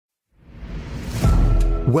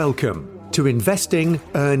Welcome to Investing,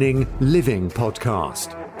 Earning, Living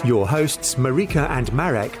podcast. Your hosts, Marika and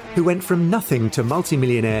Marek, who went from nothing to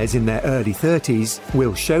multimillionaires in their early 30s,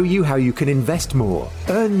 will show you how you can invest more,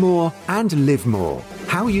 earn more, and live more.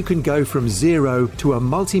 How you can go from zero to a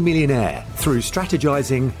multimillionaire through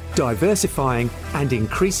strategizing, diversifying, and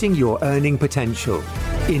increasing your earning potential.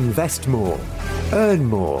 Invest more, earn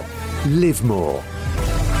more, live more.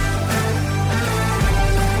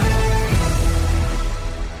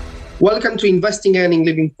 Welcome to Investing, Earning,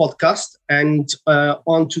 Living podcast. And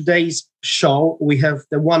on today's show, we have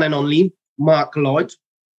the one and only Mark Lloyd.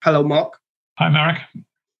 Hello, Mark. Hi, Marek.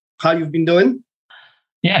 How you've been doing?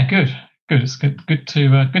 Yeah, good. It's good to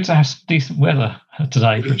have some decent weather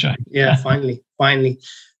today for a change. Yeah, finally.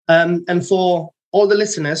 And for all the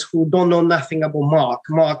listeners who don't know nothing about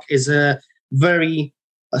Mark is a very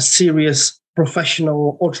serious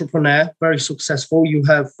professional entrepreneur, very successful. You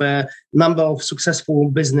have a number of successful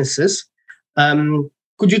businesses.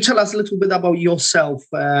 Could you tell us a little bit about yourself?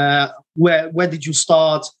 Where did you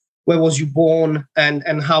start? Where was you born?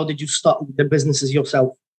 And how did you start the businesses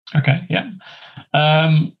yourself? Okay, yeah.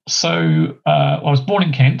 So I was born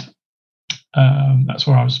in Kent. That's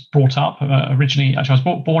where I was brought up originally. Actually, I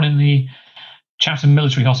was born in the Chatham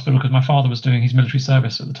Military Hospital because my father was doing his military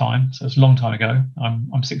service at the time. So it's a long time ago.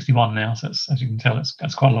 I'm 61 now, so as you can tell,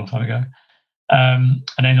 that's quite a long time ago. And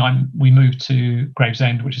then we moved to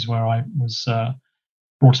Gravesend, which is where I was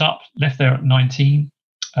brought up. Left there at 19.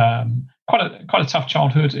 Quite a tough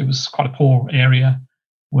childhood. It was quite a poor area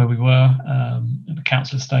where we were in the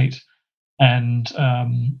council estate, and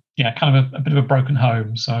kind of a bit of a broken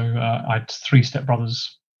home. So I had 3 stepbrothers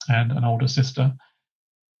and an older sister.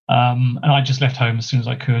 And I just left home as soon as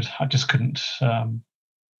I could. I just couldn't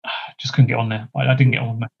get on there. I didn't get on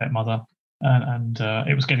with my stepmother, and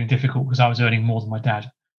it was getting difficult because I was earning more than my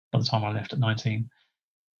dad by the time I left at 19.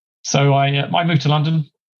 So I moved to London,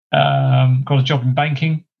 got a job in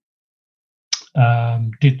banking,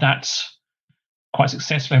 did that quite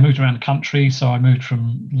successfully. I moved around the country, so I moved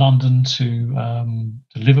from London to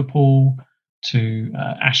Liverpool, to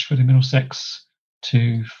Ashford in Middlesex,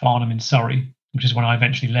 to Farnham in Surrey, which is when I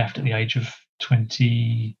eventually left at the age of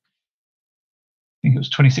 20, I think it was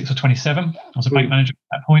 26 or 27. I was a bank manager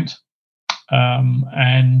at that point.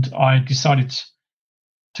 And I decided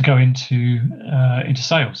to go into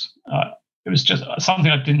sales. It was just something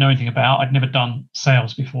I didn't know anything about. I'd never done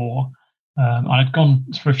sales before. I'd gone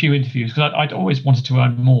for a few interviews because I'd always wanted to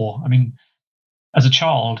earn more. I mean, as a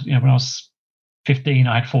child, when I was 15,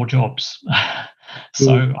 I had 4 jobs.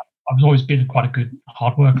 So I've always been quite a good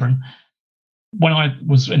hard worker. And when I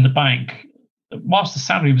was in the bank, whilst the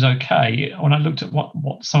salary was okay, when I looked at what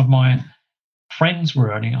some of my friends were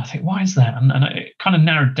earning, I think, why is that? And it kind of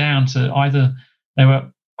narrowed down to either they were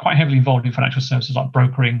quite heavily involved in financial services like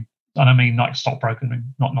brokering, and I mean like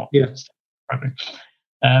stockbrokering, not stock brokering,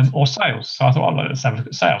 or sales. So I thought, let's have a look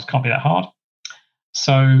at sales. Can't be that hard.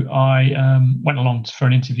 So I went along for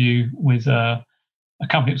an interview with a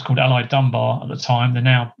company that was called Allied Dunbar at the time. They're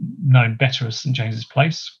now known better as St James's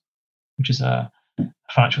Place, which is a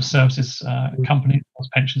financial services company,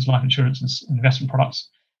 pensions, life insurance, and investment products.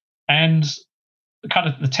 And kind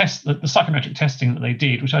of the psychometric testing that they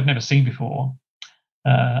did, which I'd never seen before,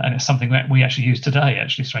 and it's something that we actually use today,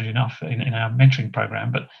 actually, strangely enough, in our mentoring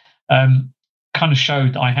program, but kind of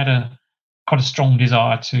showed I had quite a strong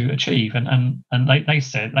desire to achieve, and they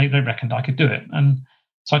said they reckoned I could do it. And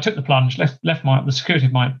so I took the plunge, left the security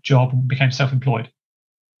of my job, and became self-employed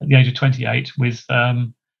at the age of 28 with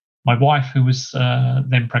my wife, who was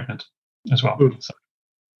then pregnant as well. So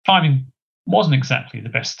timing wasn't exactly the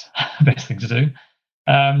best thing to do.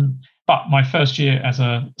 But my first year as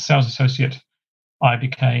a sales associate, I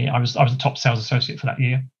was the top sales associate for that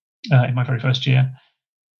year in my very first year.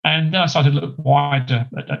 And then I started to look wider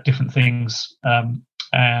at different things, and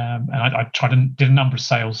I did a number of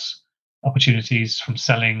sales opportunities, from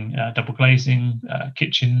selling double glazing,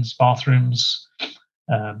 kitchens, bathrooms,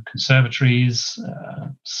 conservatories,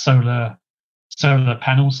 solar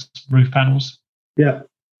panels, roof panels, those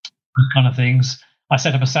kind of things. I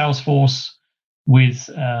set up a sales force with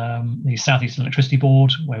the South Eastern Electricity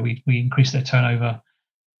Board, where we increased their turnover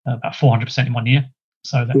about 400% in 1 year.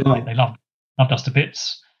 So they loved us to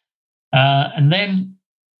bits. And then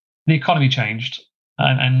the economy changed,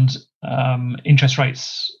 and interest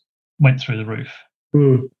rates went through the roof.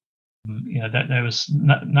 There was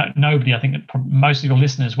nobody. I think that most of your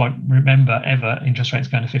listeners won't remember ever interest rates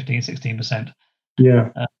going to 15-16%.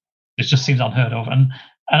 It just seems unheard of, and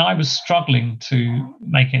I was struggling to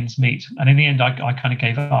make ends meet. And in the end, I kind of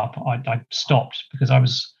gave up. I stopped because I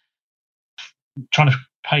was trying to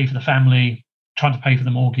pay for the family, trying to pay for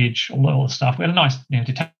the mortgage, all the stuff. We had a nice,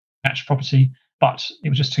 detached property, but it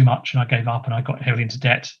was just too much, and I gave up, and I got heavily into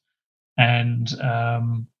debt, and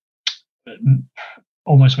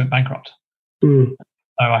almost went bankrupt. So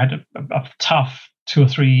I had a tough 2 or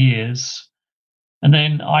 3 years, and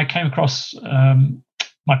then I came across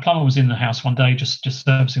my plumber was in the house one day, just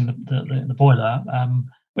servicing the boiler.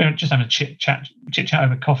 We were just having a chit chat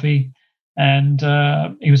over coffee, and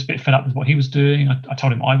he was a bit fed up with what he was doing. I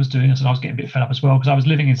told him what I was doing. I said I was getting a bit fed up as well, because I was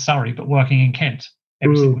living in Surrey but working in Kent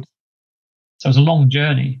every single day. So it was a long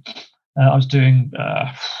journey. I was doing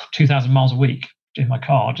 2,000 miles a week in my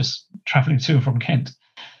car, just travelling to and from Kent.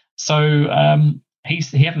 So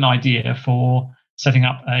he had an idea for setting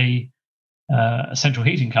up a central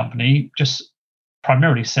heating company, just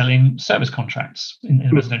primarily selling service contracts in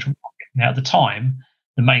the residential market. Now, at the time,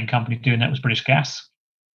 the main company doing that was British Gas,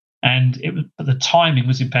 and the timing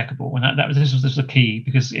was impeccable. And this was the key,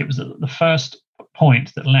 because it was the first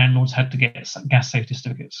point that landlords had to get gas safety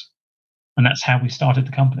certificates, and that's how we started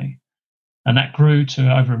the company. And that grew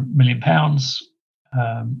to over £1 million.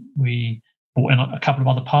 We brought in a couple of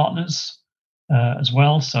other partners as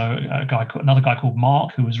well. So another guy called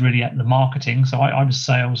Mark, who was really at the marketing. So I was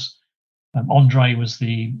sales. Andre was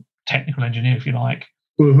the technical engineer, if you like.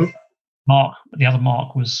 The other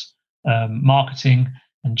Mark was marketing,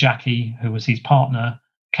 and Jackie, who was his partner,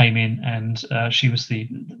 came in, and she was did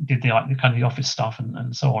the kind of the office stuff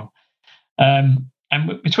and so on.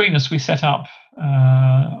 And between us, we set up,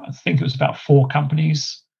 I think it was about 4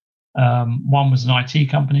 companies. One was an IT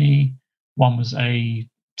company, one was a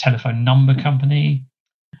telephone number company,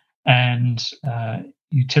 and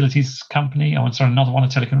utilities company. Another one, a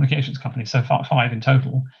telecommunications company. So 5 in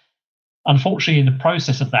total. Unfortunately, in the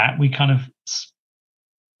process of that, we kind of,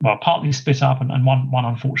 partly split up, and one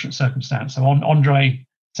unfortunate circumstance. So Andre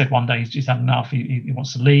said one day he's had enough. He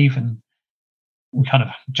wants to leave, and we kind of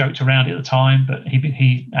joked around it at the time. But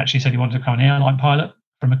he actually said he wanted to become an airline pilot.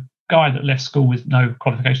 From a guy that left school with no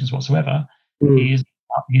qualifications whatsoever, he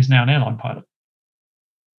is now an airline pilot,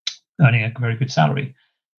 earning a very good salary.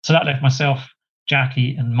 So that left myself,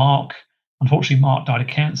 Jackie, and Mark. Unfortunately, Mark died of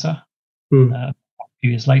cancer a few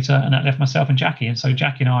years later, and that left myself and Jackie. And so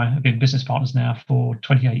Jackie and I have been business partners now for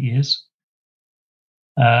 28 years.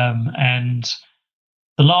 And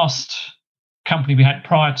the last company we had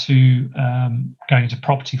prior to going into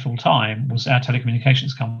property full time was our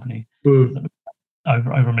telecommunications company, over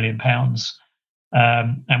 £1 million.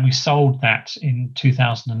 And we sold that in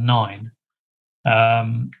 2009.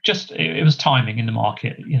 It was timing in the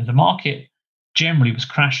market. The market generally was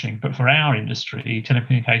crashing, but for our industry,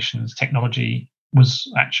 telecommunications technology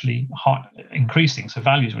was actually increasing, so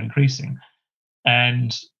values were increasing.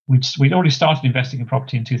 And we'd already started investing in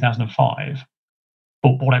property in 2005,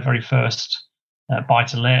 bought our very first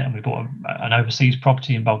buy-to-let, and we bought an overseas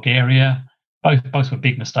property in Bulgaria. Both were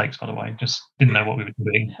big mistakes, by the way, just didn't know what we were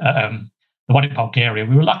doing. The one in Bulgaria,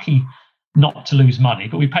 we were lucky not to lose money,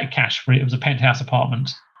 but we paid cash for it. It was a penthouse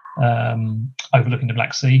apartment overlooking the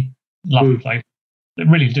Black Sea. Lovely place. It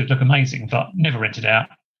really did look amazing, but never rented out.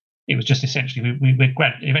 It was just essentially, we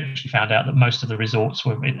eventually found out that most of the resorts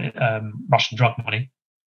were Russian drug money.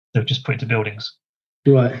 They were just put into buildings.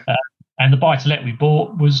 Right. And the buy-to-let we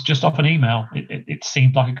bought was just off an email. It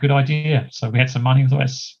seemed like a good idea. So we had some money. We thought,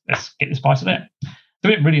 let's get this buy-to-let. So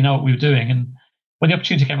we didn't really know what we were doing. And when the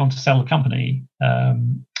opportunity came along to sell the company,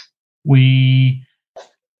 we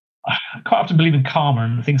quite often believe in karma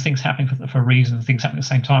and things happening for a reason, things happening at the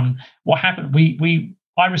same time. And what happened,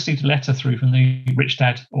 I received a letter through from the Rich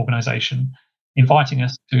Dad organization inviting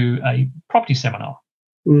us to a property seminar.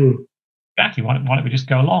 Exactly, why don't we just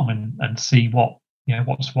go along and see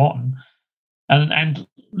what's what? And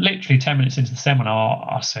literally 10 minutes into the seminar,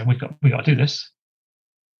 I said, we got to do this.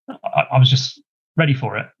 I was just ready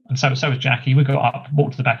for it. And so was Jackie. We got up,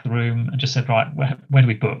 walked to the back of the room and just said, right, where do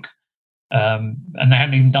we book? And they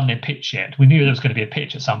hadn't even done their pitch yet. We knew there was going to be a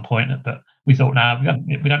pitch at some point, but we thought, no,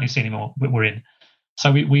 we don't need to see any more. We're in.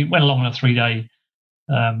 So we went along on a 3-day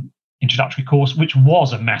introductory course, which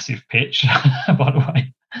was a massive pitch, by the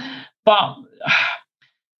way. But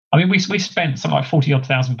I mean, we spent something like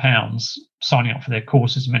 £40,000 signing up for their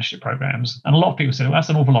courses and mentorship programs, and a lot of people said, "Well, that's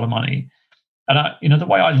an awful lot of money." And the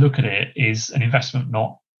way I look at it is an investment,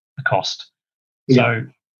 not a cost. Yeah. So,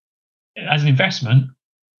 as an investment,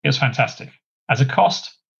 it was fantastic. As a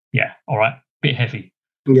cost, yeah, all right, bit heavy.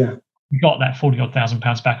 Yeah, we got that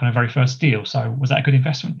 £40,000 back on our very first deal. So, was that a good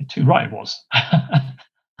investment? Too right, it was.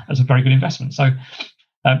 It was a very good investment. So,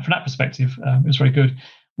 from that perspective, it was very good.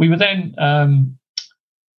 We were then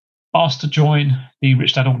asked to join the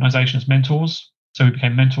Rich Dad organisation as mentors. So we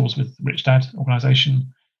became mentors with the Rich Dad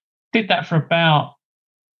organisation. did that for about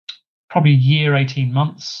probably a year, 18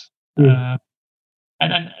 months. And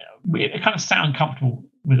it kind of sat uncomfortable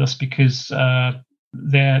with us because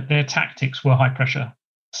their tactics were high pressure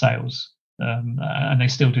sales. And they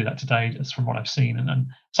still do that today, that's from what I've seen. And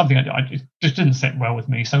something it just didn't sit well with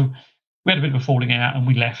me. So we had a bit of a falling out and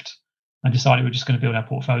we left and decided we're just going to build our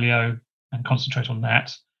portfolio and concentrate on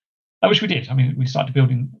that, which we did. I mean, we started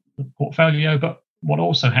building the portfolio, but what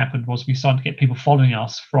also happened was we started to get people following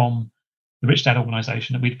us from the Rich Dad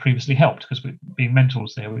organization that we'd previously helped, because we'd being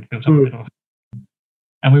mentors there, we'd built up a bit of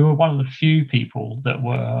and we were one of the few people that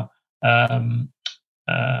were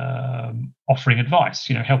offering advice,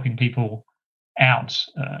 helping people out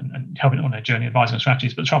and helping on their journey, advising on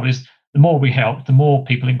strategies. But the trouble is, the more we helped, the more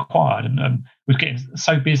people inquired, and we were getting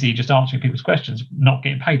so busy just answering people's questions, not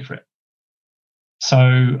getting paid for it. So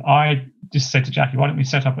I just said to Jackie, why don't we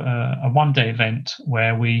set up a one-day event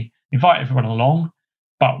where we invite everyone along,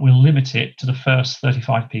 but we'll limit it to the first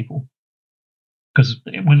 35 people. Because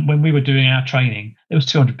when we were doing our training, there was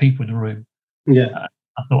 200 people in the room. Yeah.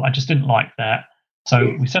 I thought, I just didn't like that.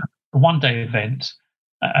 So we set up a one-day event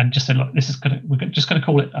and just said, look, we're just going to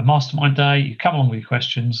call it a mastermind day. You come along with your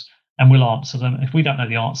questions and we'll answer them. If we don't know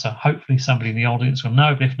the answer, hopefully somebody in the audience will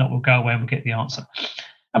know, but if not, we'll go away and we'll get the answer.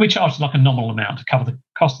 And we charged like a nominal amount to cover the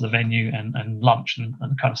cost of the venue and lunch and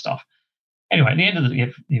kind of stuff. Anyway, at the end of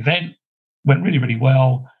the event, went really, really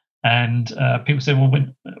well. And people said, well,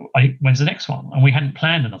 when's the next one? And we hadn't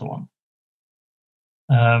planned another one.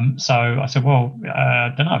 So I said, well,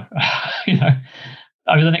 I don't know.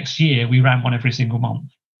 Over the next year, we ran one every single month.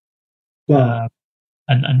 Wow.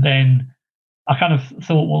 And then I kind of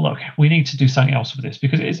thought, well, look, we need to do something else with this,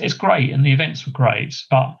 because it's great and the events were great,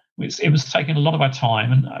 but it was taking a lot of our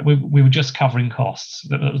time, and we were just covering costs.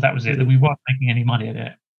 That was it. That we weren't making any money at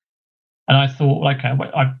it. And I thought, okay,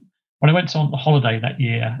 when I went on the holiday that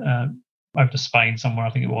year over to Spain somewhere,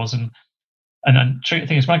 I think it was, and the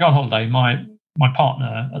thing is, when I go on holiday, my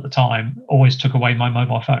partner at the time always took away my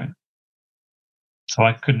mobile phone, so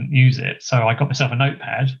I couldn't use it. So I got myself a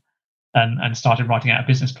notepad and started writing out a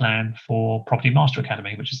business plan for Property Master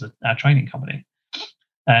Academy, which is our training company.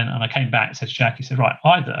 And I came back and said to Jackie, said, right,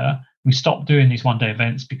 either we stop doing these one-day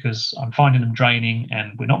events because I'm finding them draining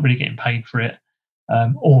and we're not really getting paid for it,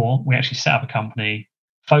 or we actually set up a company,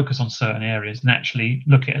 focus on certain areas, and actually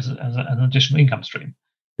look at it as an additional income stream.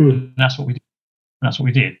 And that's what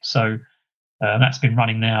we did. So that's been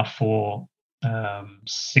running now for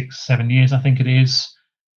 6-7 years, I think it is.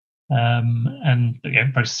 And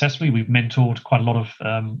again, very successfully. We've mentored quite a lot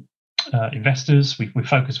of investors. We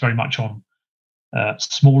focus very much on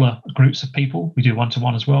smaller groups of people. We do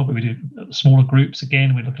one-to-one as well, but we do smaller groups.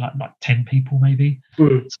 Again, we're looking at like 10 people maybe.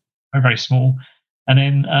 Very, very small. And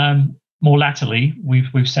then more latterly,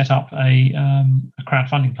 we've set up a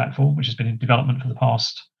crowdfunding platform, which has been in development for the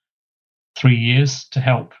past 3 years to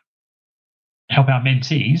help our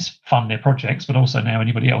mentees fund their projects, but also now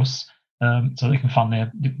anybody else, so they can fund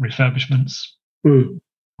their refurbishments,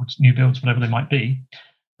 new builds, whatever they might be,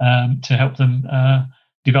 to help them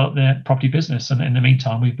develop their property business. And in the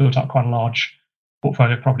meantime, we've built up quite a large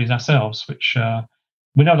portfolio of properties ourselves, which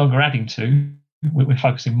we're no longer adding to. We're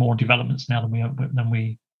focusing more on developments now than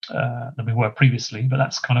we were previously. But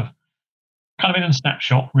that's kind of in a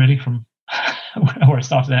snapshot, really, from where I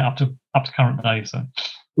started out up to current day. So,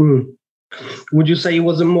 would you say it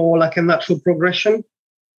was more like a natural progression?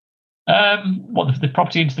 What, the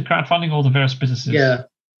property into the crowdfunding or the various businesses?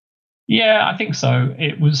 Yeah, I think so.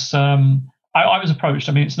 It was. I was approached.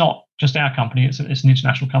 I mean, it's not just our company; it's an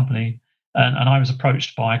international company, and I was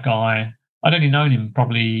approached by a guy. I'd only known him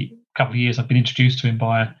probably a couple of years. I'd been introduced to him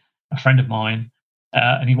by a friend of mine,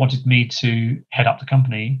 and he wanted me to head up the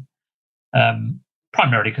company,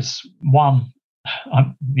 primarily because, one,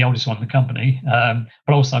 I'm the oldest one in the company,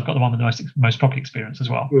 but also I've got the one with the most property experience as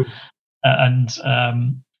well, and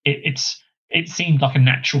it seemed like a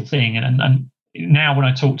natural thing, and now when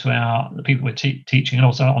I talk to the people we're teaching, and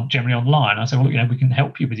also generally online, I say, well, we can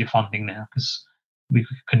help you with your funding now because we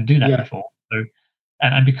couldn't do that before. So,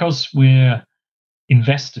 and because we're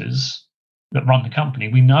investors that run the company,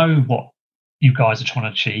 we know what you guys are trying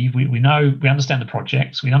to achieve. We understand the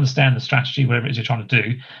projects, we understand the strategy, whatever it is you're trying to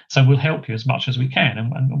do. So we'll help you as much as we can.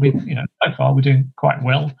 And we, so far we're doing quite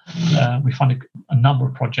well. We funded a number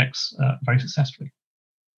of projects very successfully.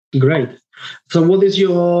 Great. So what is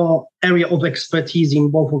your area of expertise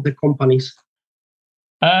in both of the companies?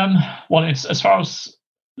 Well, it's, as far as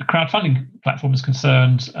the crowdfunding platform is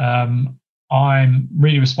concerned, I'm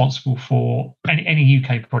really responsible for any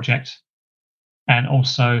UK project and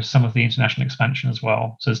also some of the international expansion as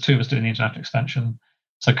well. So there's two of us doing the international expansion.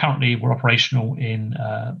 So currently we're operational in,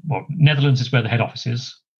 Netherlands is where the head office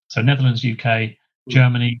is. So Netherlands, UK,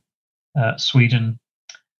 Germany, Sweden,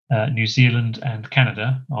 New Zealand and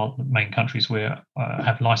Canada are the main countries we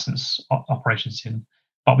have license operations in.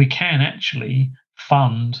 But we can actually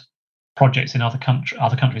fund projects in other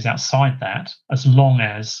countries outside that, as long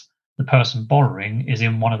as the person borrowing is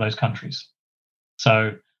in one of those countries.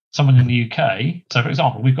 So someone in the UK, so for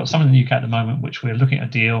example, we've got someone in the UK at the moment, which we're looking at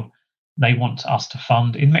a deal they want us to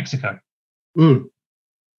fund in Mexico,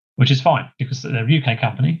 which is fine because they're a UK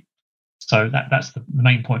company. So that's the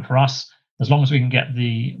main point for us. As long as we can get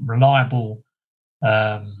the reliable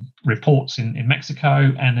reports in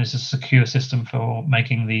Mexico and there's a secure system for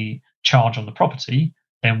making the charge on the property,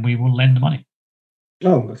 then we will lend the money.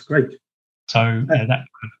 Oh, that's great. So that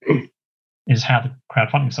is how the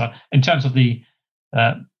crowdfunding side. In terms of the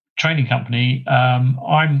training company,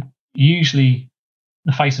 I'm usually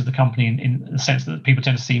the face of the company in the sense that people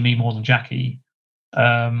tend to see me more than Jackie.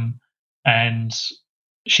 And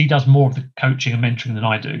she does more of the coaching and mentoring than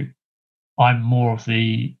I do. I'm more of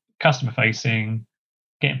the customer facing,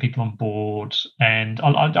 getting people on board, and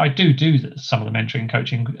I do some of the mentoring and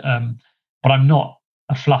coaching, but I'm not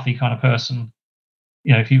a fluffy kind of person.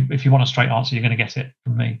 You know, if you want a straight answer, you're going to get it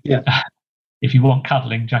from me. Yeah. If you want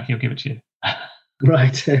cuddling, Jackie will give it to you.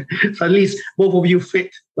 Right. So at least both of you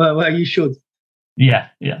fit where you should. Yeah.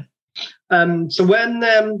 So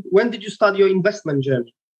when did you start your investment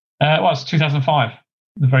journey? Well, it's 2005.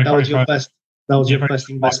 That was your first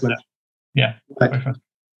investment. Yeah. Right.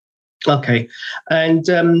 Okay.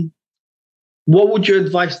 And what would you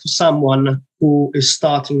advise to someone who is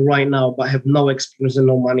starting right now but have no experience and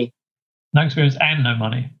no money? No experience and no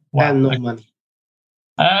money. Wow. And no money.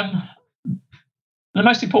 The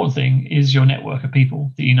most important thing is your network of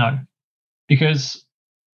people that you know, because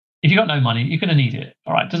if you've got no money, you're going to need it.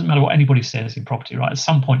 All right. It doesn't matter what anybody says in property, right? At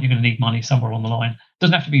some point, you're going to need money somewhere on the line. It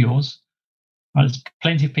doesn't have to be yours. Right? There's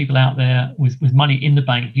plenty of people out there with money in the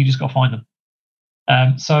bank. You just got to find them.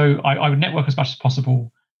 So I would network as much as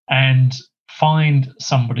possible and find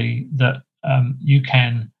somebody that you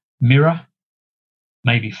can mirror,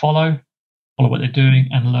 maybe follow what they're doing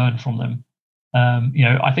and learn from them.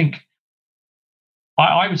 I think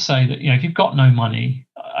I would say that, if you've got no money,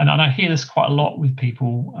 and I hear this quite a lot with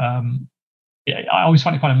people, I always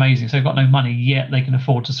find it quite amazing. So they've got no money, yet they can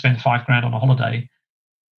afford to spend $5,000 on a holiday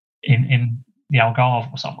in the Algarve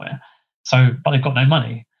or somewhere. But they've got no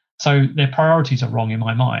money. So their priorities are wrong in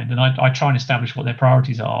my mind. And I try and establish what their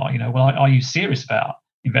priorities are. Are you serious about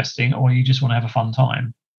investing, or you just want to have a fun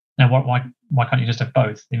time? Now, why can't you just have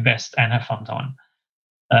both, invest and have fun time?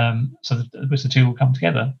 So the two will come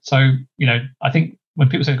together. So, I think when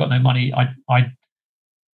people say they've got no money, I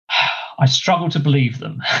struggle to believe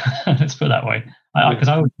them. Let's put it that way. Because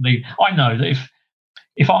I would believe, I know that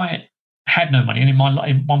if I had no money, and in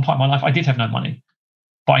one part of my life I did have no money,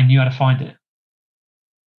 but I knew how to find it.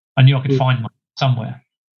 I knew I could find money somewhere.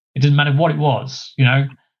 It didn't matter what it was. At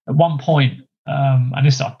one point, and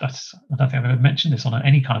this I don't think I've ever mentioned this on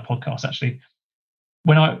any kind of podcast actually.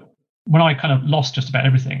 When I kind of lost just about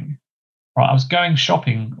everything, right? I was going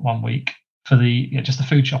shopping one week for just the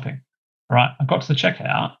food shopping, right? I got to the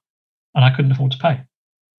checkout and I couldn't afford to pay.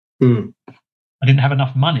 I didn't have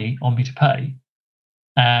enough money on me to pay,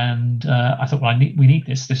 and I thought, well, we need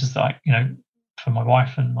this. This is like, for my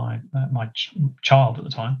wife and my child at the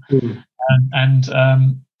time,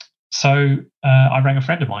 so I rang a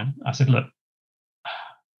friend of mine. I said, look,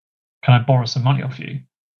 can I borrow some money off you?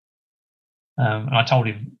 And I told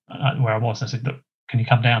him where I was. I said, look, can you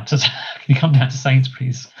come down to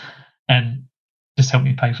Sainsbury's and just help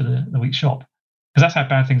me pay for the week's shop? Because that's how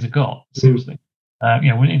bad things have got, seriously.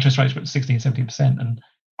 When interest rates were at 16, 17% and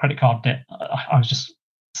credit card debt, I was just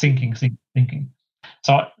thinking.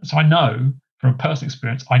 So I know from a personal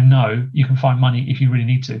experience, I know you can find money if you really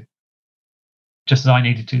need to, just as I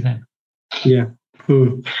needed to then. Yeah.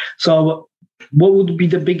 So what would be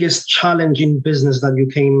the biggest challenge in business that you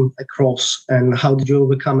came across, and how did you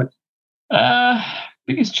overcome it?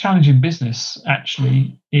 Biggest challenge in business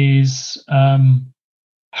actually is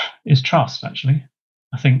trust. Actually,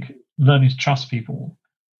 I think learning to trust people.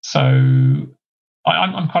 So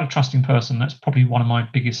I'm quite a trusting person. That's probably one of my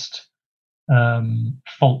biggest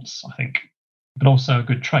faults, I think, but also a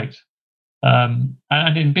good trait. And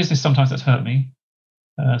in business, sometimes that's hurt me.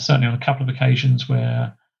 Certainly on a couple of occasions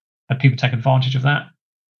where people take advantage of that,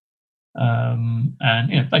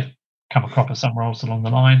 and they've come across somewhere else along the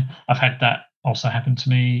line. I've had that also happen to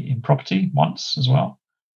me in property once as well,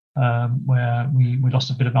 where we lost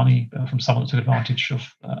a bit of money from someone that took advantage of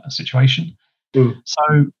a situation.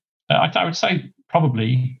 So I would say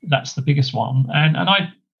probably that's the biggest one. And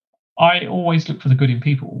I always look for the good in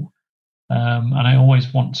people, and I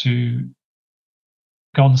always want to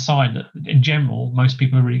go on the side that, in general, most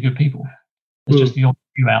people are really good people. There's just the odd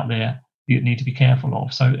few out there you need to be careful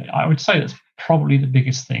of. So I would say that's probably the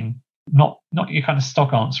biggest thing. Not your kind of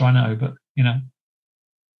stock answer, I know, but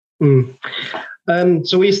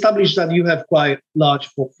So we established that you have quite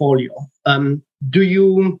large portfolio. Do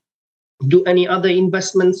you do any other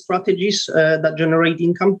investment strategies that generate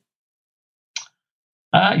income?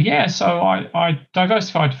 Yeah, so I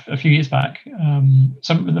diversified a few years back.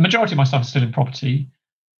 So the majority of my stuff is still in property,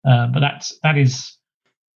 but that is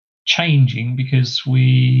changing because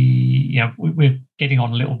we're getting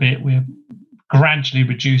on a little bit. We're gradually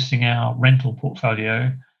reducing our rental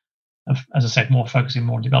portfolio, as I said, focusing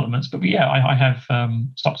more on developments. But yeah, I have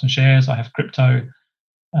stocks and shares. I have crypto,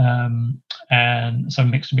 and so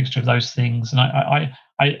mixture of those things. And I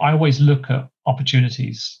always look at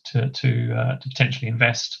opportunities to potentially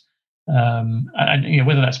invest, and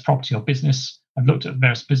whether that's property or business. I've looked at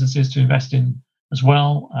various businesses to invest in as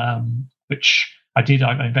well, which I did.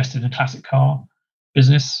 I invested in a classic car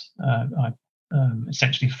business. I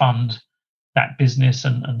essentially fund that business,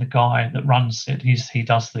 and the guy that runs it, he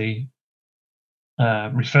does the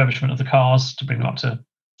refurbishment of the cars to bring them up to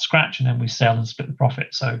scratch, and then we sell and split the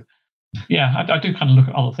profit. So yeah, I do kind of look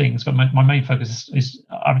at other things, but my main focus is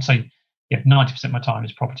I would say 90% of my time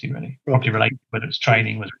is property related, whether it's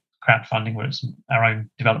training, whether it's crowdfunding, whether it's our own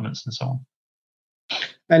developments and so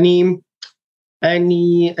on.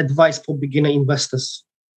 Any advice for beginner investors?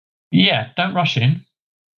 Yeah, don't rush in.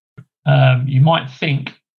 You might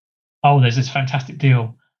think, oh, there's this fantastic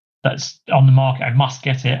deal that's on the market, I must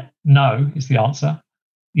get it. No is the answer.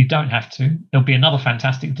 You don't have to. There'll be another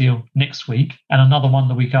fantastic deal next week, and another one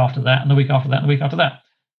the week after that, and the week after that, and the week after that.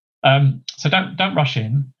 So don't rush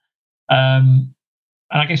in. And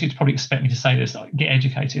I guess you'd probably expect me to say this, like, get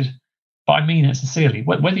educated, but I mean it sincerely.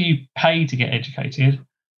 Whether you pay to get educated,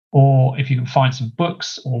 or if you can find some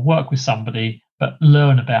books or work with somebody, but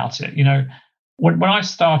learn about it. When I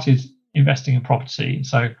started investing in property,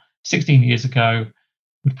 so 16 years ago,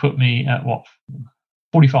 would put me at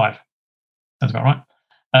 45. Sounds about right.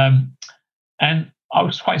 And I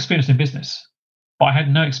was quite experienced in business, but I had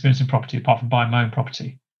no experience in property apart from buying my own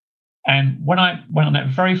property. And when I went on that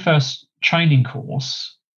very first training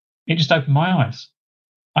course, it just opened my eyes.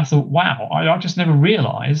 I thought, wow, I just never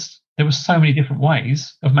realized there were so many different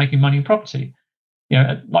ways of making money in property.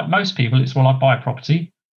 Like most people, it's, I buy a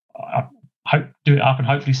property, I do it up and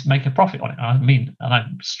hopefully make a profit on it. I mean, and I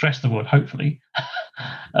stress the word hopefully,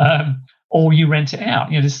 or you rent it out.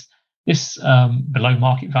 This below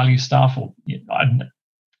market value stuff, or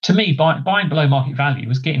to me, buying below market value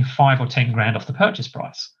was getting 5 or 10 grand off the purchase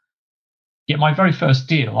price. Yet my very first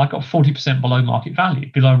deal, I got 40% below market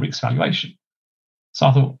value, below Rick's valuation. So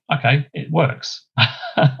I thought, okay, it works.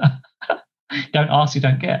 Don't ask, you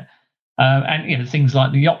don't get. And things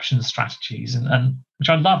like the options strategies, and which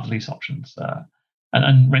I love, lease options,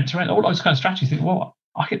 and rent to rent, all those kind of strategies. Think, well,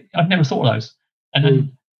 I'd never thought of those. And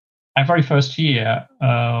then our very first year,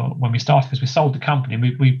 when we started, because we sold the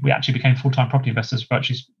company, we actually became full-time property investors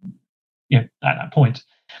virtually, at that point.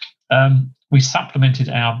 We supplemented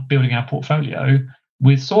building our portfolio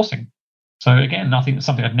with sourcing. So again, I think it's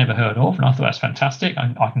something I'd never heard of, and I thought that's fantastic.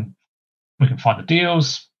 We can find the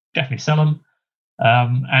deals, definitely sell them.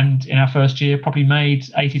 And in our first year, probably made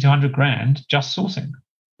 80 to 100 grand just sourcing.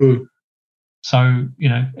 So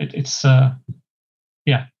it's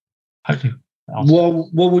hopefully. Well,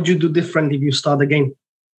 what would you do different if you start again?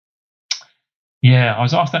 Yeah, I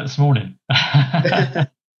was asked that this morning.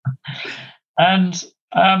 And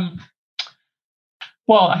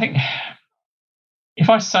I think if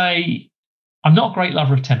I say I'm not a great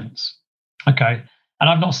lover of tenants, okay, and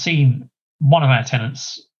I've not seen one of our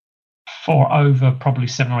tenants for over probably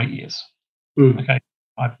 7 or 8 years. Okay,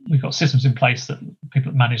 we've got systems in place that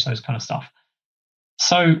people manage those kind of stuff.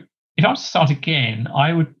 So if I was to start again,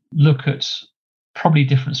 I would look at probably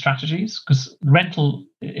different strategies, because rental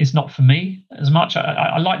is not for me as much.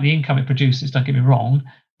 I like the income it produces, don't get me wrong,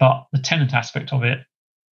 but the tenant aspect of it,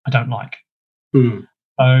 I don't like. So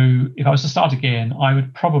if I was to start again, I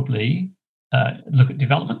would probably look at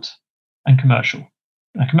development and commercial.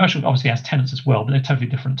 Now, commercial obviously has tenants as well, but they're totally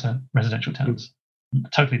different to residential tenants.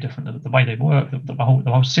 Totally different. The way they work, the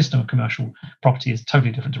whole system of commercial property is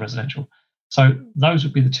totally different to residential. So those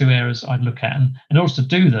would be the two areas I'd look at. And in order to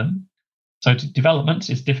do them, development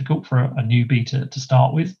is difficult for a newbie to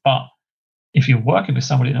start with, but if you're working with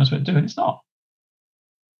somebody that knows what they're doing, it's not.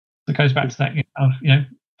 So it goes back to that,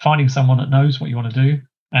 finding someone that knows what you want to do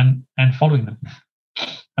and following them.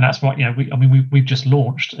 And that's what, we've just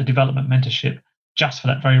launched a development mentorship just for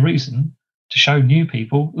that very reason, to show new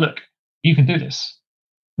people, look, you can do this.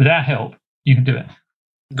 With our help, you can do it.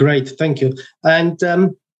 Great, thank you. And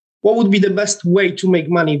what would be the best way to make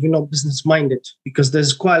money if you're not business-minded? Because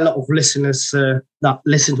there's quite a lot of listeners that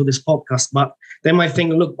listen to this podcast, but they might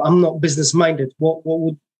think, look, I'm not business-minded. What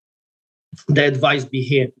would the advice be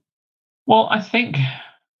here? Well, I think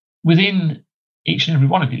within each and every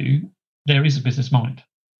one of you, there is a business mind.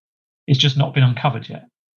 It's just not been uncovered yet.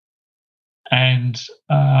 And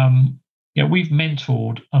we've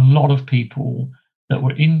mentored a lot of people that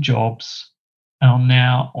were in jobs and are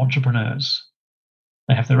now entrepreneurs.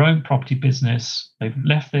 They have their own property business. They've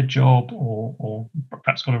left their job or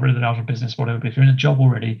perhaps got rid of their other business, whatever. But if you're in a job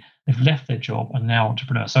already, they've left their job and now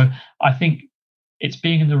entrepreneurs. So I think it's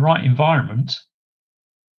being in the right environment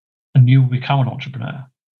and you will become an entrepreneur.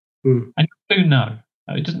 And you do know.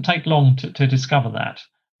 It doesn't take long to discover that.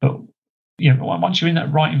 But once you're in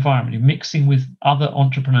that right environment, you're mixing with other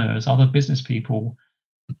entrepreneurs, other business people,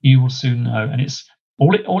 you will soon know. And it's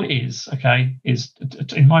all it is, okay, is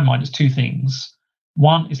in my mind, it's two things.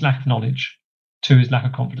 One is lack of knowledge. Two is lack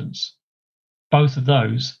of confidence. Both of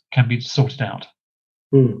those can be sorted out.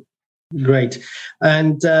 Great.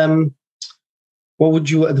 And what would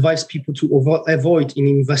you advise people to avoid in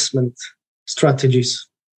investment strategies?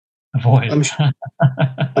 Avoid. I'm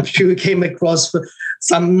sure you came across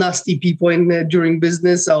some nasty people during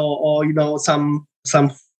business, or some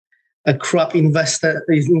a crap investment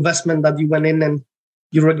that you went in and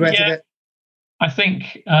you regretted it. I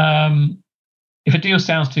think if a deal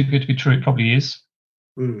sounds too good to be true, it probably is.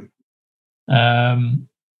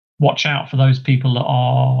 Watch out for those people that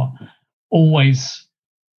are always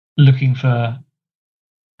looking for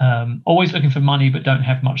money but don't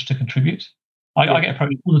have much to contribute. I get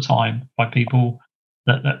approached all the time by people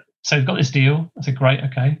that say they've got this deal. I say, great,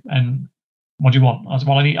 okay, and what do you want? I said,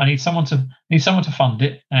 well, I need someone to fund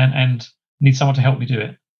it and need someone to help me do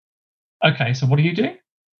it. Okay, so what are you doing?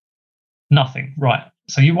 Nothing, right?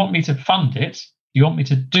 So you want me to fund it, you want me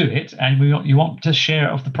to do it, and you want to share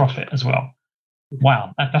of the profit as well.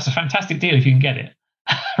 Wow, that's a fantastic deal if you can get it,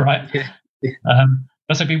 right?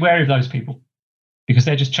 So be wary of those people because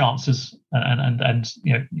they're just chances, and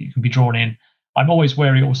you can be drawn in. I'm always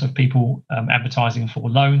wary also of people advertising for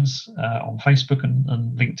loans on Facebook and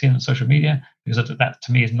LinkedIn and social media, because that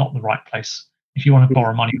to me is not the right place. If you want to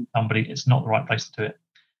borrow money from somebody, it's not the right place to do it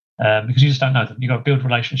because you just don't know them. You've got to build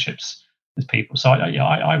relationships with people. So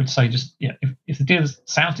I would say just if the deal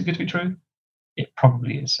sounds too good to be true, it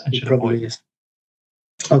probably is. And it probably is.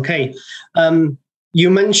 Okay. You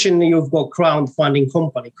mentioned you've got crowdfunding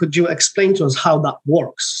company. Could you explain to us how that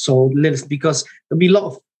works? So because there'll be a lot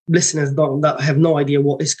of listeners that have no idea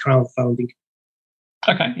what is crowdfunding.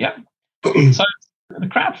 Okay, yeah. So the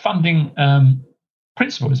crowdfunding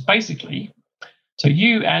principle is basically, so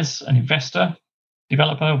you as an investor,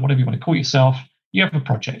 developer, whatever you want to call yourself, you have a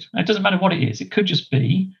project. And it doesn't matter what it is. It could just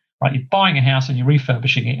be, right, you're buying a house and you're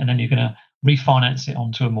refurbishing it and then you're going to refinance it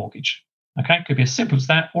onto a mortgage. Okay, it could be as simple as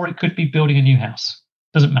that, or it could be building a new house.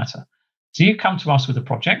 Doesn't matter. So you come to us with a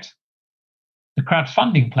project. The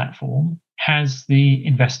crowdfunding platform has the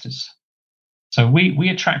investors. So we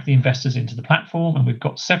attract the investors into the platform, and we've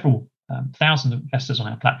got several thousand investors on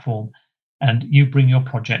our platform, and you bring your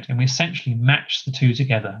project, and we essentially match the two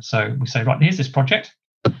together. So we say, right, here's this project.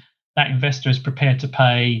 That investor is prepared to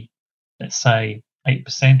pay, let's say,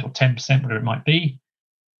 8% or 10%, whatever it might be,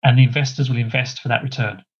 and the investors will invest for that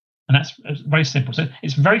return. And that's very simple. So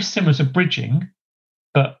it's very similar to bridging,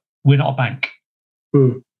 but we're not a bank.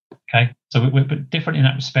 Okay, so we're different in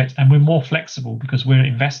that respect, and we're more flexible because we're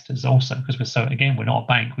investors also, because we're not a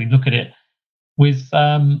bank. We look at it with,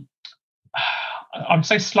 I would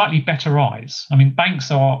say, slightly better eyes. I mean, banks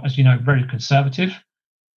are, as you know, very conservative.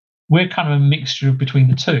 We're kind of a mixture between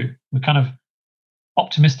the two. We're kind of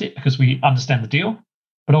optimistic because we understand the deal,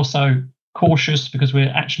 but also cautious because we're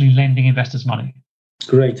actually lending investors money.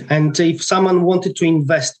 Great. And if someone wanted to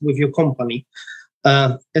invest with your company,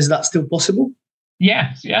 is that still possible?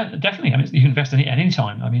 Yeah, definitely. I mean, you can invest at any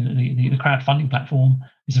time. I mean, the crowdfunding platform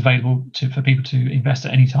is available for people to invest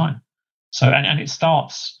at any time. So, and it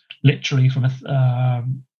starts literally from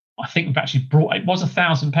I think we've actually it was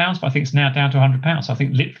 £1,000, but I think it's now down to £100. So I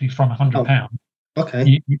think literally from £100, okay,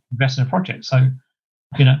 you invest in a project. So,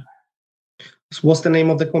 So what's the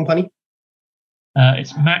name of the company?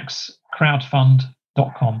 It's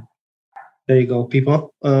maxcrowdfund.com. There you go,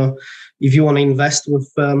 people. If you want to invest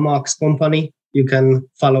with Mark's company, you can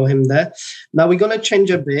follow him there. Now we're going to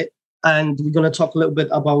change a bit, and we're going to talk a little bit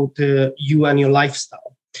about you and your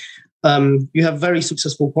lifestyle. You have very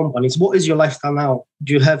successful companies. What is your lifestyle now?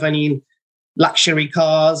 Do you have any luxury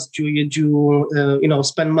cars? Do you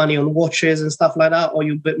spend money on watches and stuff like that? Or are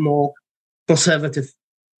you a bit more conservative?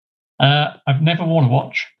 I've never worn a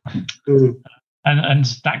watch. And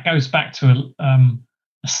that goes back to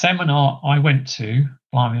a seminar I went to.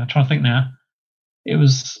 Blimey, I'm trying to think now. It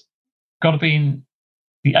was got to be in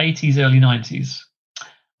the 80s, early 90s.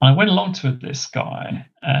 And I went along to this guy,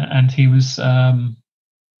 and he was, he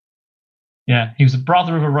was a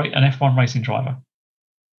brother of an F1 racing driver.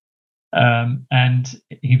 And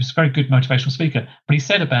he was a very good motivational speaker. But he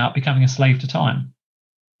said about becoming a slave to time.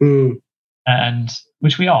 And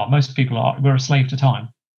which we are. Most people are. We're a slave to time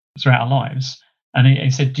throughout our lives. And he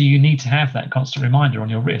said, do you need to have that constant reminder on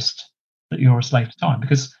your wrist that you're a slave to time?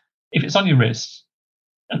 Because if it's on your wrist,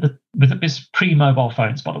 with this pre-mobile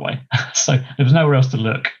phones, by the way, so there was nowhere else to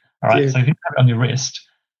look. All right, so if you have it on your wrist,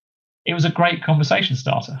 it was a great conversation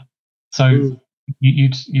starter. So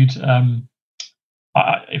you'd if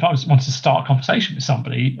I wanted to start a conversation with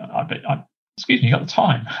somebody, excuse me, you got the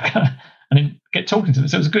time, and then get talking to them.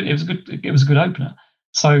 So it was a good opener.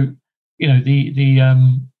 So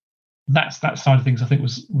that side of things I think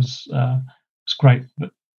was great.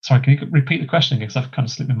 But sorry, can you repeat the question again? Because I've kind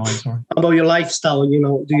of slipped my mind. Sorry. About your lifestyle, do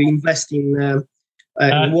you invest in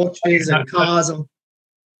watches and cars?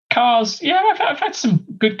 Cars, yeah, I've had some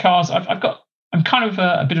good cars. I'm kind of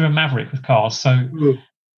a bit of a maverick with cars. So,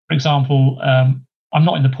 for example, I'm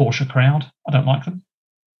not in the Porsche crowd. I don't like them.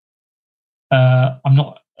 I'm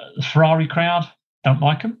not the Ferrari crowd. Don't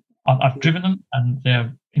like them. I've driven them, and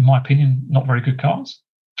they're, in my opinion, not very good cars.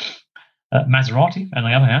 Maserati, on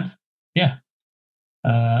the other hand, yeah.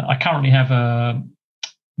 I currently have a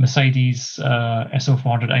Mercedes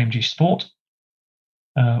SL400 AMG Sport,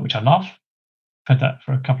 which I love. I've had that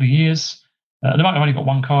for a couple of years. At the moment, I've only got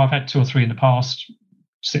one car. I've had 2 or 3 in the past,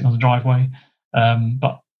 sitting on the driveway.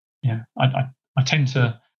 But yeah, I tend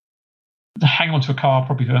to hang on to a car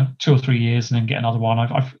probably for 2 or 3 years and then get another one.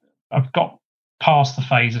 I've got past the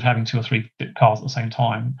phase of having 2 or 3 cars at the same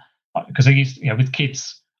time, because I used, with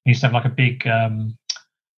kids, I used to have like a big Audi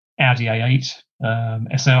A8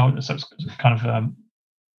 SL. So it's kind of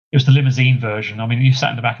it was the limousine version. I mean, you sat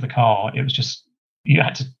in the back of the car. It was just you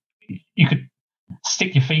could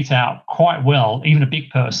stick your feet out quite well, even a big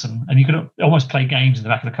person, and you could almost play games in the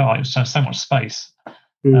back of the car. It was so much space.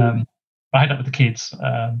 I had that with the kids,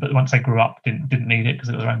 but once they grew up, didn't need it because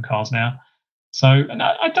they were their own cars now. So, and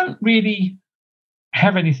I don't really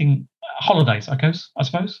have anything. Holidays, I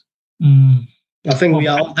suppose. I think we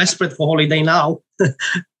are all desperate for holiday now.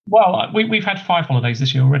 Well, we've had 5 holidays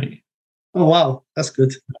this year already. Oh wow, that's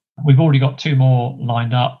good. We've already got 2 more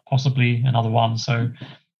lined up, possibly another one. So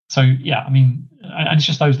yeah, I mean, and it's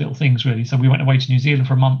just those little things really. So we went away to New Zealand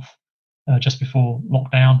for a month just before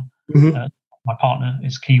lockdown. My partner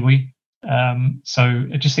is Kiwi, so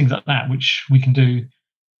just things like that which we can do.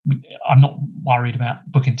 I'm not worried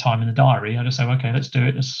about booking time in the diary. I just say, okay, let's do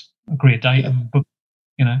it. Let's agree a date and book.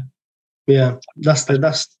 Yeah, that's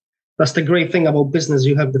the great thing about business.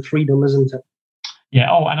 You have the freedom, isn't it?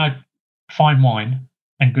 Yeah. Oh, and I fine wine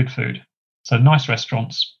and good food. So nice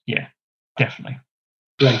restaurants. Yeah, definitely.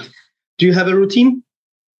 Great. Do you have a routine?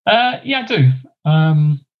 Yeah, I do.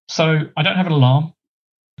 So I don't have an alarm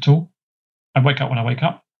at all. I wake up when I wake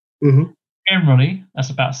up. Generally, that's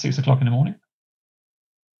about 6 o'clock in the morning.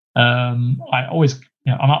 I always,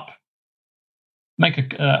 I'm up, make a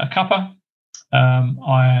cuppa.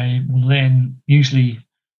 I will then usually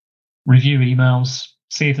review emails,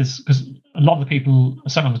 see if there's, because a lot of the people,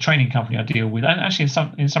 certainly on the training company I deal with, and actually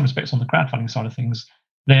in some respects on the crowdfunding side of things,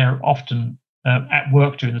 they're often at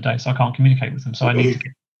work during the day, so I can't communicate with them. So I need to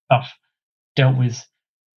get stuff dealt with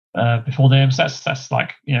before them. So that's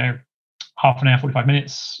like, half an hour, 45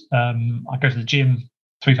 minutes. I go to the gym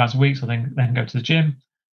 3 times a week, so then go to the gym.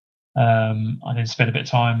 I then spend a bit of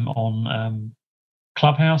time on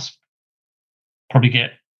Clubhouse. Probably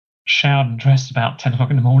get showered and dressed about 10 o'clock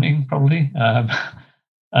in the morning, probably. But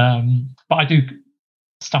I do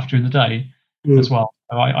stuff during the day as well.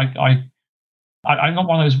 So I'm not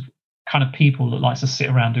one of those kind of people that likes to sit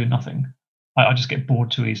around doing nothing. I just get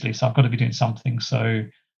bored too easily, so I've got to be doing something. So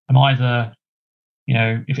I'm either,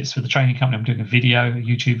 if it's for the training company, I'm doing a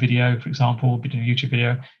YouTube video, for example. I'll be doing a YouTube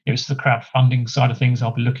video. If it's the crowdfunding side of things,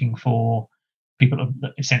 I'll be looking for people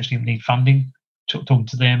that essentially need funding, talking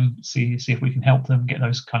to them, see if we can help them get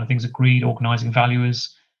those kind of things agreed, organising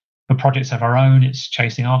valuers. For projects of our own, it's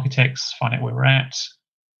chasing architects, find out where we're at,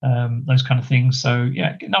 those kind of things. So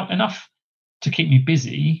yeah, enough to keep me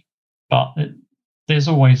busy, but there's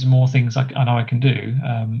always more things I know I can do.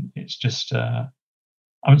 It's just, I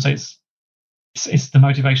wouldn't say it's it's the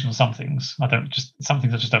motivation on some things. Some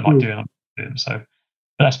things I just don't like doing. I do them. So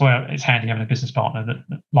but that's where it's handy having a business partner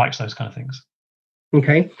that likes those kind of things.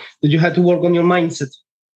 Okay. Did you have to work on your mindset,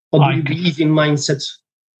 or do you believe in mindset?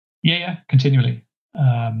 Yeah, continually.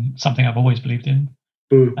 Something I've always believed in.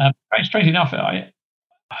 Strangely enough, I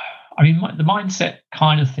mean, the mindset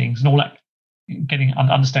kind of things and all that,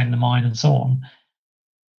 understanding the mind and so on,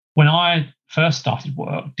 when I first started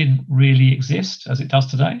work, didn't really exist as it does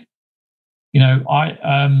today.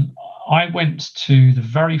 I went to the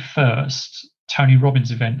very first Tony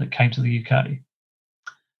Robbins event that came to the UK,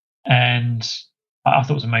 and I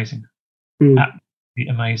thought it was amazing, absolutely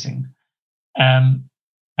amazing.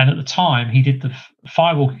 And at the time, he did the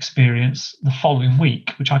Firewalk experience the following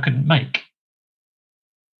week, which I couldn't make.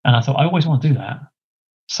 And I thought, I always want to do that.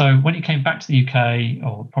 So when he came back to the UK,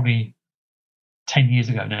 or probably 10 years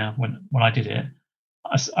ago now, when I did it,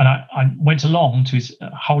 I went along to his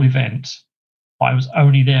whole event. I was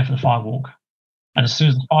only there for the Firewalk. And as soon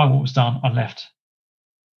as the Firewalk was done, I left.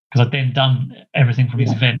 Because I'd then done everything from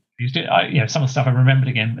his event. Some of the stuff I remembered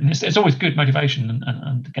again. And it's always good motivation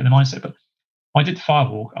and to get the mindset. But when I did the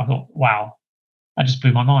Firewalk, I thought, wow, that just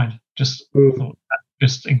blew my mind. Just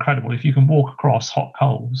incredible. If you can walk across hot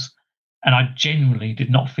coals, and I genuinely did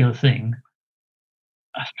not feel a thing,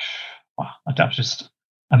 wow, that was just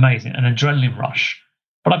amazing. An adrenaline rush.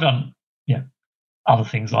 But I've done, other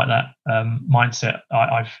things like that. Mindset.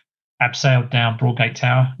 I've abseiled down Broadgate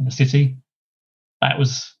Tower in the city. That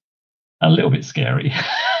was a little bit scary.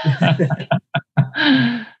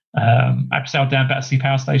 Abseiled down Battersea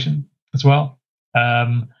Power Station as well. So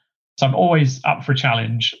I'm always up for a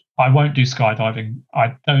challenge. I won't do skydiving.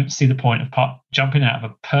 I don't see the point of jumping out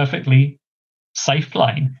of a perfectly safe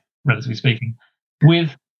plane, relatively speaking,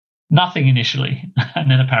 with nothing initially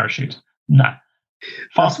and then a parachute. No.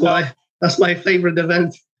 That's my favorite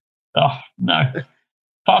event. Oh, no.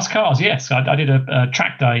 Fast cars, yes. I did a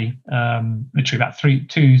track day literally about 3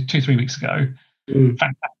 weeks ago.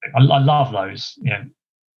 Fantastic. I love those.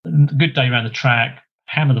 Good day around the track,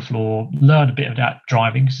 hammer the floor, learn a bit about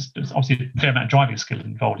driving. There's obviously a fair amount of driving skill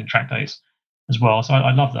involved in track days as well. So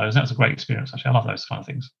I love those. That was a great experience, actually. I love those kind of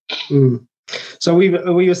things. So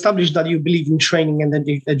we established that you believe in training and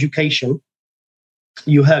education.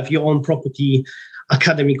 You have your own property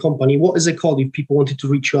academy company. What is it called if people wanted to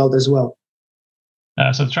reach you out as well?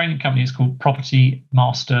 So the training company is called Property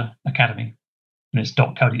Master Academy, and it's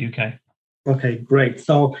 .co.uk. Okay, great.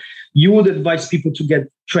 So you would advise people to get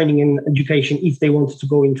training and education if they wanted to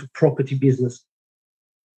go into property business?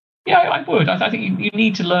 Yeah, I would. I think you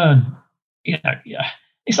need to learn.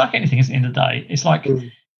 It's like anything, isn't it, in the day? It's like if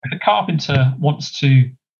a carpenter wants to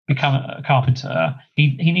become a carpenter,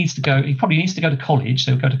 he probably needs to go to college.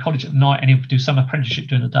 So he'll go to college at night and he'll do some apprenticeship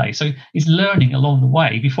during the day. So he's learning along the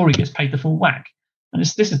way before he gets paid the full whack. And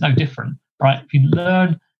this is no different, right? If you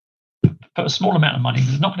learn, put a small amount of money,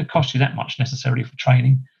 it's not going to cost you that much necessarily for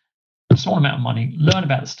training. A small amount of money, learn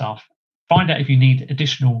about the stuff, find out if you need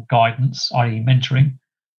additional guidance, i.e. mentoring,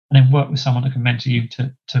 and then work with someone that can mentor you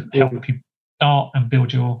to help you start and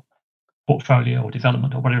build your portfolio or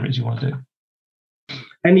development or whatever it is you want to do.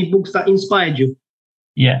 Any books that inspired you?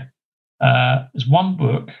 Yeah. There's one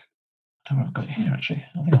book. I don't know if I've got it here, actually.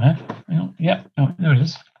 I think I have. Hang on. Yep. Oh, there it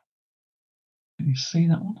is. Can you see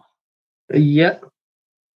that one? Yeah.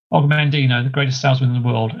 Og Mandino, the greatest salesman in the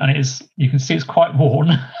world. And it is, you can see it's quite worn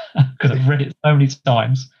because I've read it so many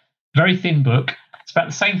times. Very thin book. It's about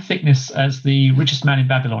the same thickness as The Richest Man in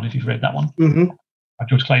Babylon, if you've read that one, by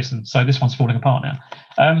George Clayson. So this one's falling apart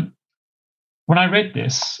now. When I read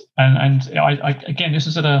this, and I again, this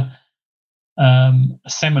was at a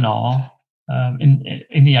seminar in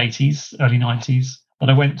the 80s, early 90s that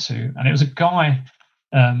I went to, and it was a guy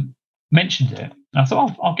mentioned it, and I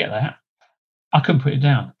thought, I'll get that. I couldn't put it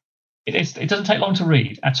down. It doesn't take long to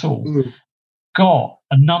read at all. Got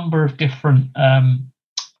a number of different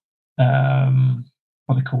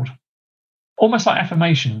what are they called? Almost like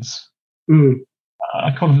affirmations.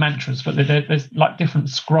 I call them mantras, but there's like different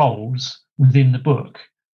scrolls within the book.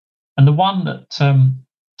 And the one that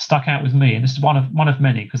stuck out with me, and this is one of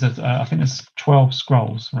many, because I think there's 12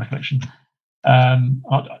 scrolls from recollection.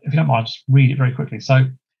 If you don't mind, I'll just read it very quickly. So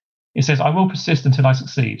it says, "I will persist until I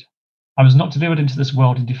succeed. I was not delivered into this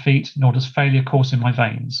world in defeat, nor does failure course in my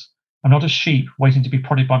veins. I'm not a sheep waiting to be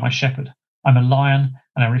prodded by my shepherd. I'm a lion,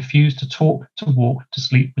 and I refuse to talk, to walk, to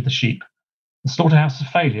sleep with the sheep. The slaughterhouse of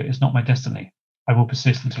failure is not my destiny. I will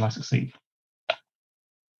persist until I succeed."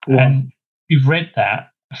 Yeah. And you've read that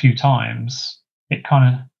a few times, it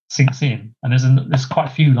kind of sinks in. And there's quite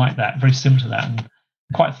a few like that, very similar to that, and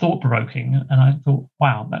quite thought-provoking. And I thought,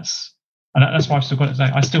 wow, that's why I've still got it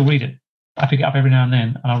today. I still read it I pick it up every now and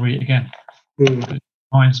then, and I'll read it again. It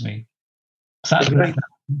reminds me. So that's the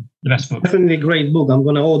best book. Definitely a great book. I'm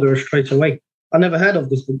going to order it straight away. I never heard of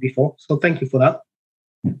this book before, so thank you for that.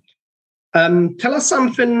 Tell us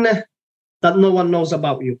something that no one knows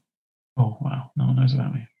about you. Oh, wow. No one knows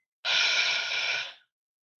about me.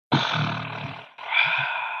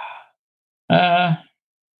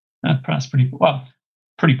 That's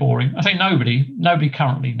pretty boring. I say nobody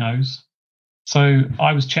currently knows. So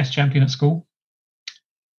I was chess champion at school.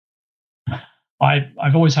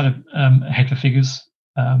 I've always had a head for figures,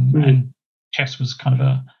 and chess was kind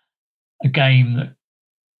of a game that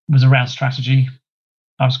was around strategy.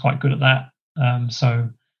 I was quite good at that.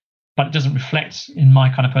 But it doesn't reflect in my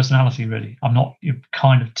kind of personality, really. I'm not your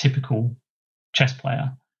kind of typical chess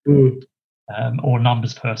player or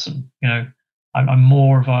numbers person. I'm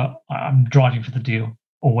more of I'm driving for the deal,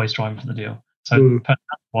 always driving for the deal. So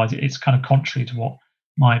personality-wise, it's kind of contrary to what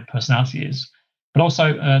my personality is. But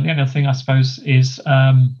also, the other thing I suppose is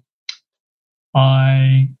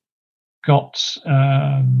I got,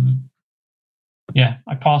 I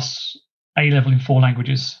passed A-level in 4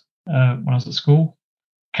 languages when I was at school.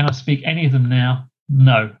 Can I speak any of them now?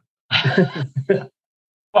 No.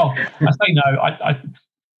 Well, I say no. I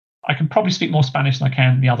can probably speak more Spanish than I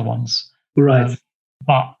can the other ones. Right.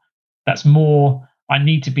 But that's more, I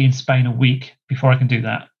need to be in Spain a week before I can do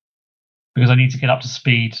that, because I need to get up to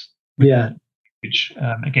speed with the language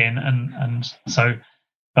again. And so,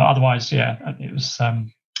 but otherwise, it was,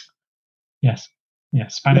 Spanish,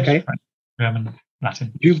 French, German,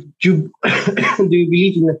 Latin. Do you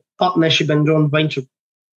believe in partnership and joint venture?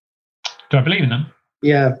 Do I believe in them?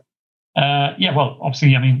 Yeah. Well,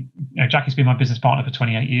 obviously, Jackie's been my business partner for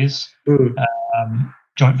 28 years.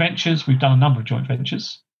 Joint ventures, we've done a number of joint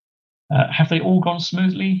ventures. Have they all gone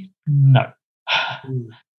smoothly? No.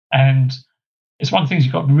 And it's one of the things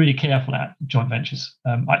you've got to be really careful at, joint ventures.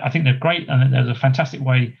 I think they're great, and there's a fantastic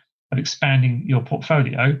way of expanding your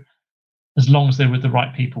portfolio as long as they're with the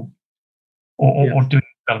right people or doing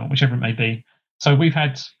development, whichever it may be. So we've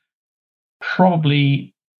had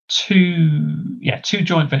probably two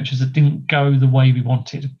joint ventures that didn't go the way we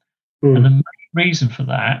wanted. And the main reason for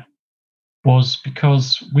that was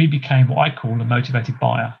because we became what I call a motivated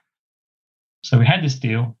buyer. So we had this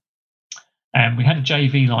deal and we had a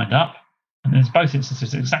JV lined up, and in both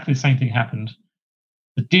instances exactly the same thing happened.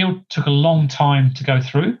 The deal took a long time to go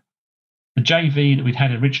through. The JV that we'd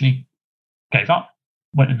had originally gave up,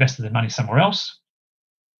 went and invested their money somewhere else.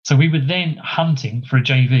 So we were then hunting for a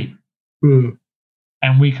JV.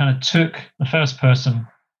 And we kind of took the first person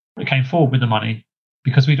that came forward with the money,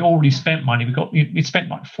 because we'd already spent money. We'd spent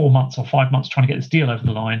like 4 months or 5 months trying to get this deal over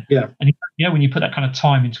the line. Yeah. And when you put that kind of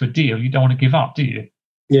time into a deal, you don't want to give up, do you?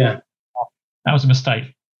 Yeah. That was a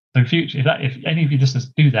mistake. So in future, if any of you listeners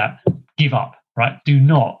do that, give up, right? Do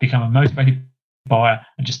not become a motivated buyer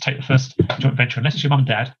and just take the first joint venture, unless it's your mum and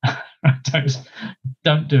dad.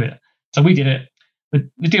 Don't do it. So we did it. The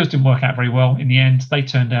deals didn't work out very well in the end. They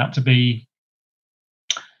turned out to be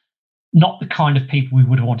not the kind of people we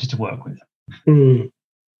would have wanted to work with.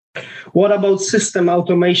 What about system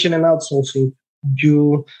automation and outsourcing? Are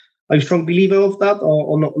you a strong believer of that,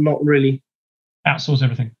 or not really? Outsource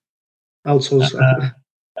everything. Outsource.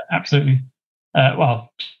 Absolutely.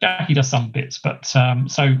 Well, Jackie does some bits, but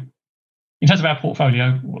so in terms of our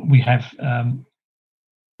portfolio, we have a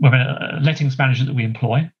lettings manager that we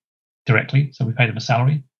employ directly, so we pay them a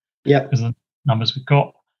salary. Yeah. Because of the numbers we've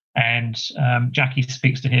got. And Jackie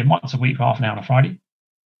speaks to him once a week for half an hour on a Friday.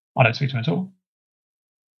 I don't speak to him at all.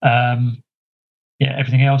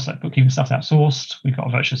 Everything else, like bookkeeping stuff's outsourced. We've got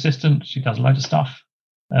a virtual assistant. She does a load of stuff.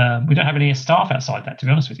 We don't have any staff outside that, to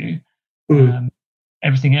be honest with you.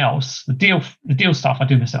 Everything else, the deal stuff, I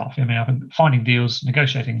do myself. I've been finding deals,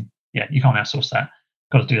 negotiating. Yeah, you can't outsource that.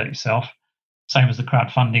 Got to do that yourself. Same as the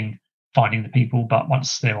crowdfunding, finding the people. But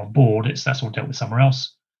once they're on board, that's all dealt with somewhere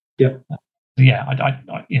else. Yeah.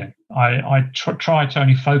 I try to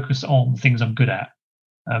only focus on things I'm good at.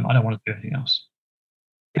 I don't want to do anything else.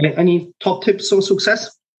 Any top tips on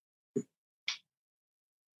success?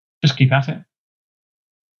 Just keep at it.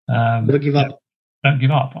 Don't give up. Don't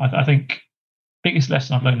give up. I think biggest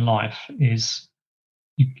lesson I've learned in life is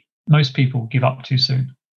most people give up too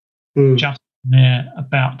soon. Just when they're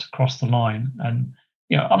about to cross the line. And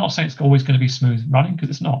I'm not saying it's always going to be smooth running, because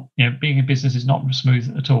it's not. Being in business is not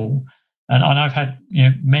smooth at all. And I've had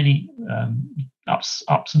many ups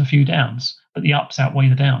and a few downs, but the ups outweigh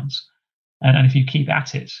the downs. And if you keep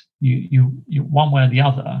at it, you one way or the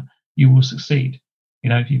other, you will succeed.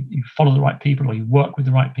 If you follow the right people or you work with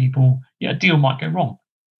the right people, a deal might go wrong,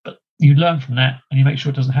 but you learn from that and you make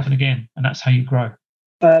sure it doesn't happen again, and that's how you grow.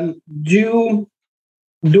 Do you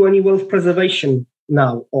do any wealth preservation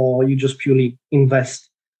now, or you just purely invest?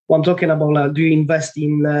 What I'm talking about, do you invest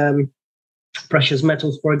in precious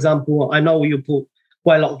metals, for example? I know you put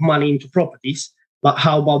quite a lot of money into properties, but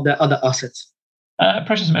how about the other assets?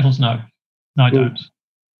 Precious metals, no, I don't.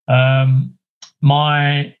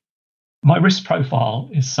 My risk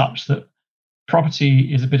profile is such that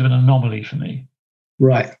property is a bit of an anomaly for me.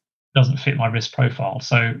 Right. It doesn't fit my risk profile.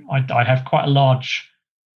 So I have quite a large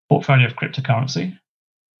portfolio of cryptocurrency.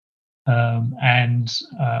 And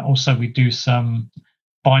also we do some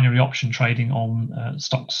binary option trading on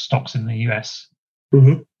stocks in the US.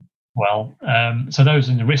 Mm-hmm. Well, so those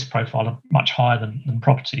in the risk profile are much higher than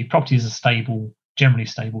property. Property is a generally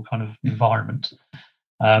stable kind of environment.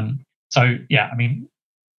 So yeah, I mean,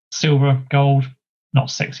 silver, gold, not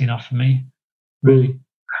sexy enough for me, really.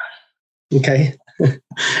 Okay.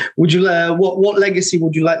 Would you what legacy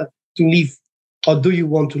would you like to leave, or do you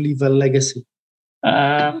want to leave a legacy?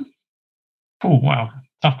 Oh wow,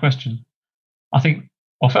 tough question. I think,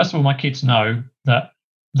 well, first of all, my kids know that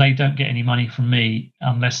they don't get any money from me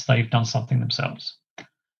unless they've done something themselves.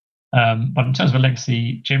 But in terms of a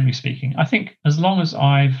legacy, generally speaking, I think as long as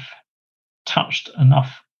I've touched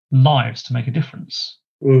enough lives to make a difference,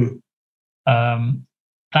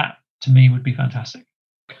 that to me would be fantastic.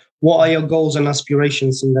 What are your goals and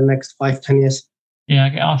aspirations in the next 5-10 years? Yeah, I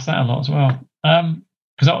get asked that a lot as well.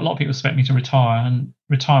 Because a lot of people expect me to retire, and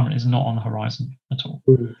retirement is not on the horizon at all.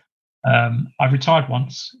 I retired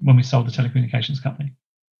once when we sold the telecommunications company,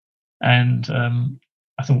 and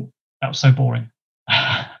I thought that was so boring.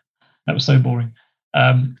 That was so boring.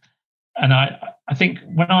 And I think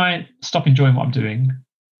when I stop enjoying what I'm doing,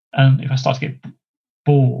 and if I start to get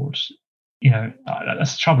bored,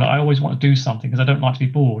 that's the trouble. I always want to do something because I don't like to be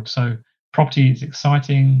bored. So property is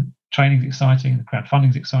exciting, training is exciting, crowdfunding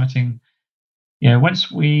is exciting. Once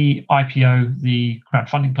we IPO the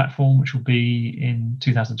crowdfunding platform, which will be in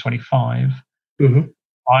 2025,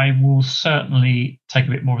 I will certainly take a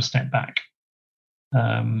bit more of a step back.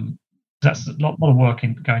 That's a lot of work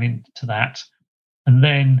going into that. And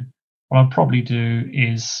then what I'll probably do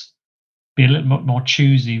is be a little bit more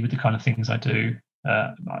choosy with the kind of things I do.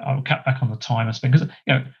 I'll cut back on the time I spend, because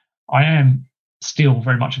I am still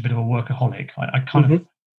very much a bit of a workaholic. I kind of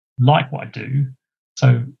like what I do.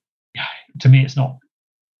 So to me, it's not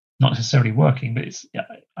necessarily working, but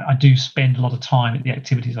I do spend a lot of time at the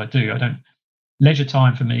activities I do. Leisure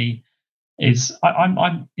time for me is I'm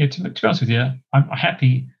to be honest with you, I'm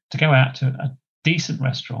happy to go out to a decent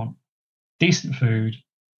restaurant, decent food,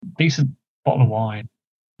 decent bottle of wine.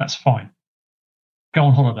 That's fine. Go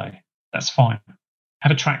on holiday. That's fine.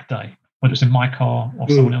 Have a track day, whether it's in my car or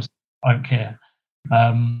someone else. I don't care.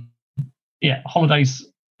 Holidays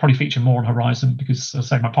probably feature more on Horizon because,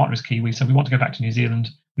 as I say, my partner is Kiwi, so we want to go back to New Zealand.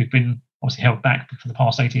 We've been obviously held back for the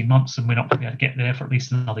past 18 months, and we're not going to be able to get there for at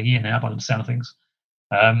least another year now, by the sound of things.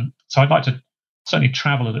 So I'd like to certainly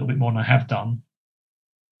travel a little bit more than I have done.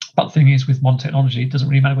 But the thing is, with modern technology, it doesn't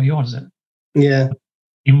really matter where you are, does it? Yeah.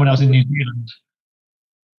 Even when I was in New Zealand,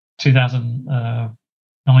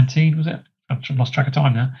 2019, was it? I've lost track of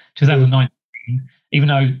time now. 2019, even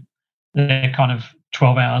though they're kind of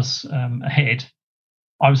 12 hours ahead,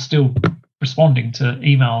 I was still responding to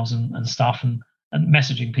emails and stuff and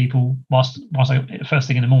messaging people whilst I first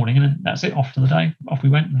thing in the morning, and then that's it. Off to the day. Off we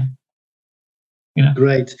went.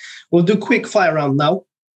 Great. We'll do quick fire round now.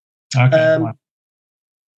 Okay.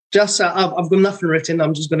 Just I've got nothing written.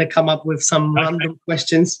 I'm just going to come up with some random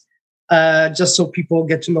questions, just so people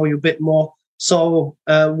get to know you a bit more. So,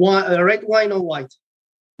 red wine or white?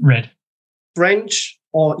 Red. French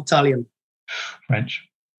or Italian? French.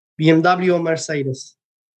 BMW or Mercedes?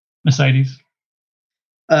 Mercedes.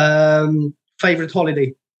 Favorite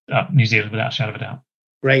holiday? New Zealand, without a shadow of a doubt.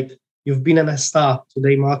 Great. You've been a star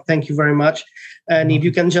today, Mark. Thank you very much. And if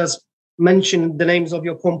you can just mention the names of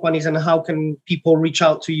your companies and how can people reach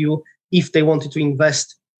out to you if they wanted to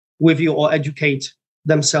invest with you or educate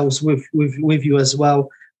themselves with you as well.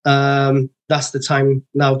 That's the time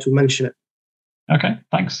now to mention it. Okay,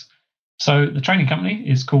 thanks. So the training company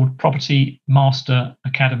is called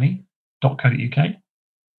propertymasteracademy.co.uk,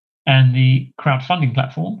 and the crowdfunding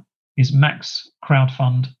platform is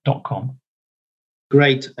maxcrowdfund.com.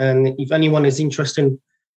 Great. And if anyone is interested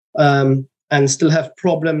and still have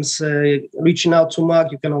problems reaching out to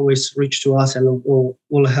Mark, you can always reach to us and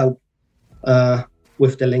we'll help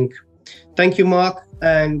with the link. Thank you, Mark.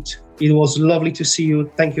 And it was lovely to see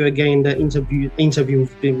you. Thank you again. The interview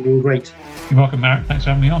has been great. You're welcome, Marek. Thanks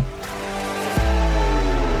for having me on.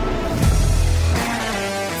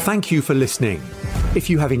 Thank you for listening. If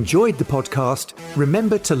you have enjoyed the podcast,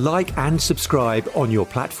 remember to like and subscribe on your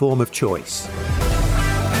platform of choice.